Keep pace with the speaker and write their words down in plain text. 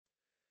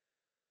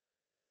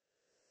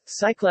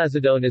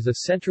Cyclazodone is a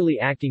centrally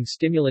acting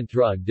stimulant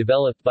drug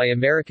developed by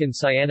American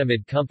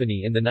Cyanamide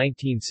Company in the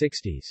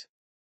 1960s.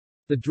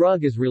 The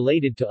drug is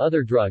related to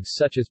other drugs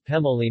such as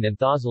pemoline and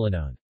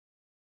thozolinone.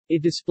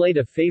 It displayed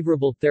a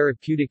favorable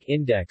therapeutic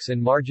index and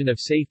margin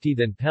of safety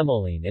than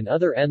pemoline and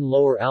other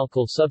N-lower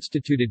alkyl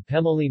substituted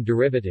pemoline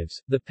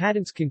derivatives. The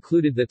patents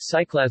concluded that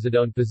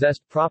cyclazodone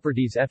possessed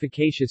properties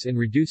efficacious in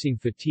reducing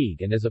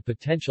fatigue and as a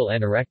potential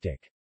anorectic.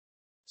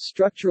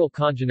 Structural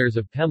congeners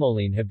of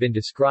pemoline have been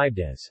described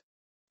as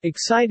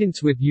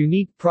excitants with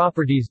unique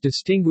properties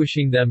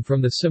distinguishing them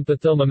from the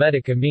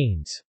sympathomimetic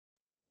amines,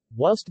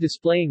 whilst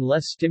displaying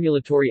less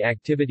stimulatory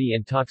activity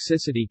and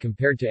toxicity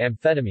compared to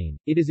amphetamine.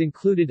 It is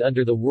included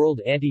under the World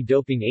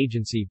Anti-Doping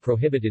Agency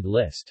prohibited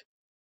list.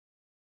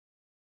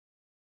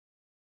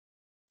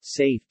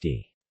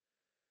 Safety.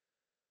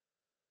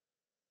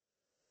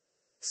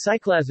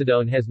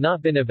 Cyclazodone has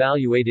not been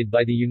evaluated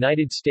by the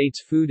United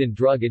States Food and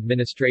Drug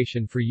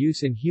Administration for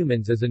use in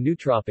humans as a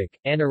nootropic,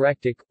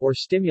 anorectic, or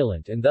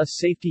stimulant, and thus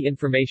safety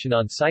information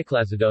on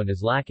cyclazodone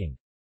is lacking.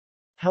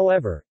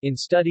 However, in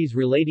studies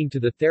relating to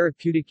the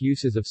therapeutic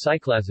uses of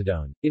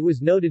cyclazodone, it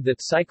was noted that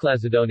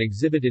cyclazodone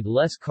exhibited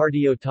less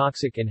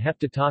cardiotoxic and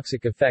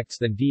hepatotoxic effects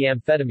than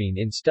D-amphetamine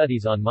in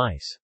studies on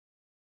mice.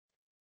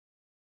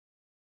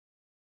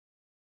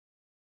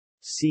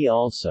 See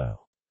also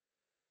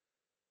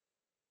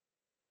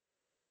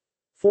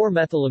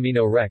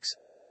 4-methylamino-rex,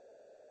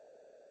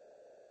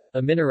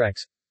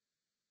 Aminorex,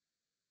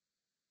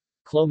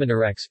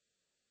 Clominorex,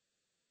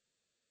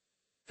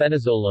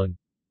 Phenazolone,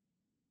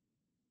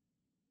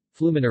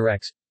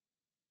 Fluminorex,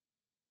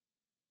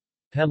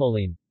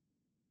 Pemoline,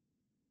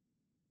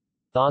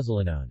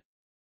 Thozolinone.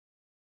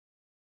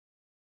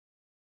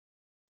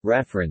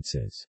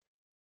 References.